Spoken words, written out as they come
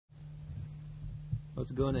How's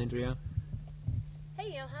it going, Andrea?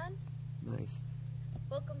 Hey, Johan. Nice.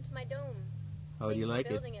 Welcome to my dome. How do you like Thanks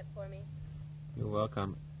for it? building it for me. You're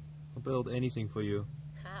welcome. I'll build anything for you.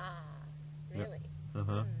 Ha! Really?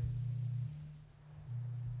 Uh-huh.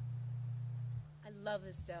 I love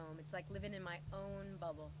this dome. It's like living in my own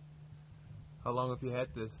bubble. How long have you had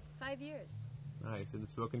this? 5 years. Nice. And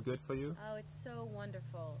it's working good for you? Oh, it's so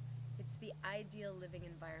wonderful. It's the ideal living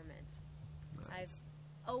environment. Nice. I've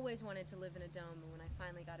always wanted to live in a dome, and when I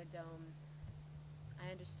finally got a dome,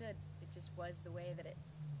 I understood it just was the way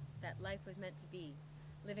that life was meant to be.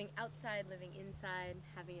 Living outside, living inside,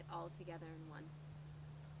 having it all together in one.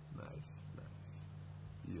 Nice.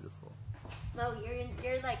 Beautiful. Mo,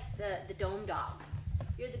 you're like the dome dog.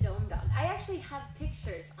 You're the dome dog. I actually have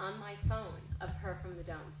pictures on my phone of her from the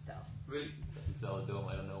dome still. Really? You sell a dome,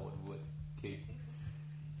 I don't know what would. Okay.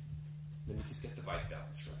 Let me just get the white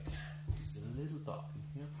balance right. It's a little dog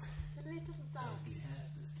in here. It's a little dog. And we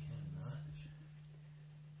have this camera.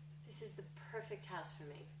 This is the perfect house for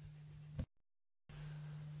me.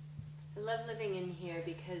 I love living in here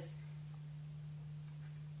because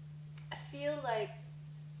I feel like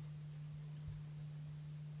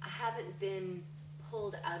I haven't been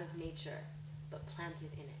pulled out of nature, but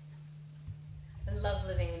planted in it. I love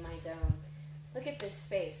living in my dome. Look at this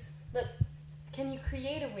space. Look, can you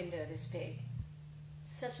create a window this big?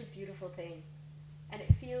 It's such a beautiful thing. And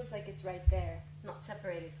it feels like it's right there, not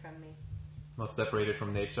separated from me. Not separated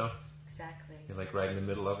from nature? Exactly. You're like right in the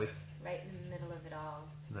middle of it? Right in the middle of it all.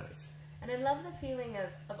 Nice. And I love the feeling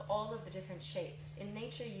of all of the different shapes. In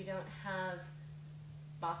nature, you don't have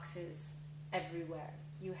boxes everywhere.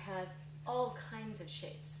 You have all kinds of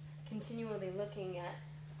shapes. Continually looking at,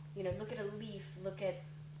 look at a leaf, look at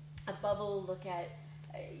a bubble, look at,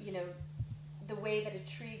 the way that a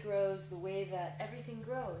tree grows, the way that everything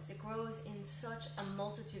grows. It grows in such a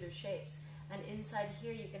multitude of shapes. And inside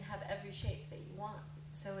here, you can have every shape that you want.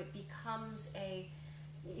 So it becomes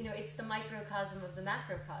it's the microcosm of the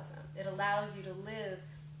macrocosm. It allows you to live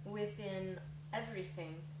within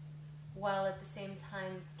everything while at the same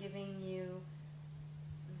time giving you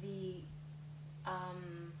the,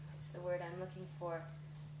 what's the word I'm looking for?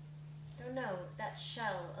 I don't know, that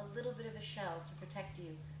shell, a little bit of a shell to protect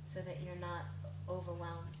you so that you're not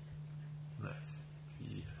overwhelmed. Nice.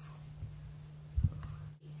 Beautiful.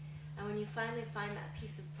 And when you finally find that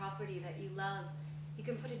piece of property that you love, you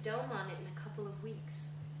can put a dome on it in a couple of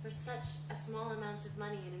weeks for such a small amount of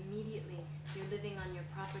money, and immediately you're living on your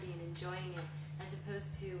property and enjoying it, as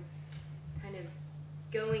opposed to kind of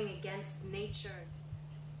going against nature.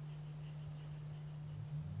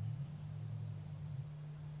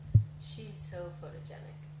 She's so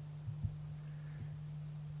photogenic.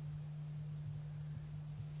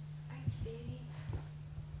 Aren't you, baby?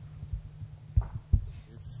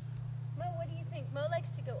 Yes. Mo, what do you think? Mo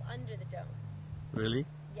likes to go under the dome. Really?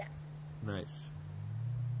 Yes. Nice.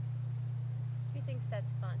 She thinks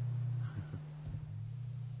that's fun.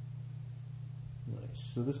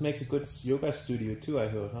 Nice. So this makes a good yoga studio too, I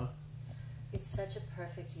heard, huh? It's such a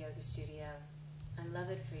perfect yoga studio. I love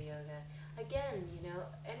it for yoga. Again,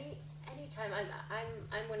 anytime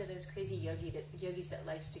I'm one of those crazy yogis that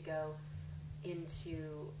likes to go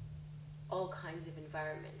into all kinds of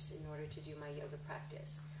environments in order to do my yoga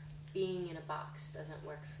practice. Being in a box doesn't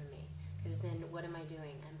work for me, because then what am I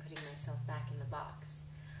doing? I'm putting myself back in the box.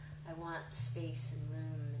 I want space and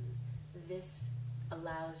room, and this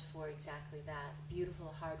allows for exactly that.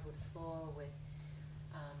 Beautiful hardwood floor with,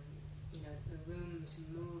 the room to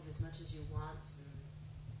move as much as you want,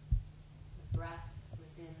 and the breath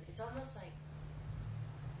within. It's almost like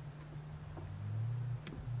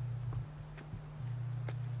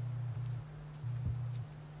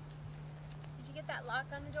Did you get that lock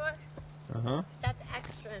on the door? Uh-huh. That's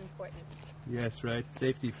extra important. Yes, right.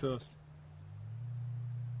 Safety first.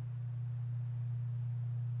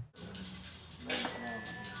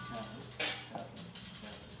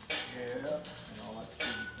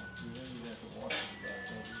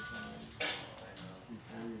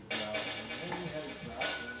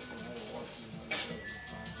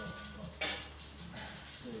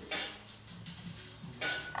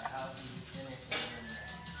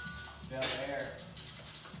 Bel Air.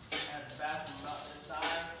 Has the bathroom up this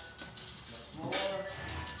side.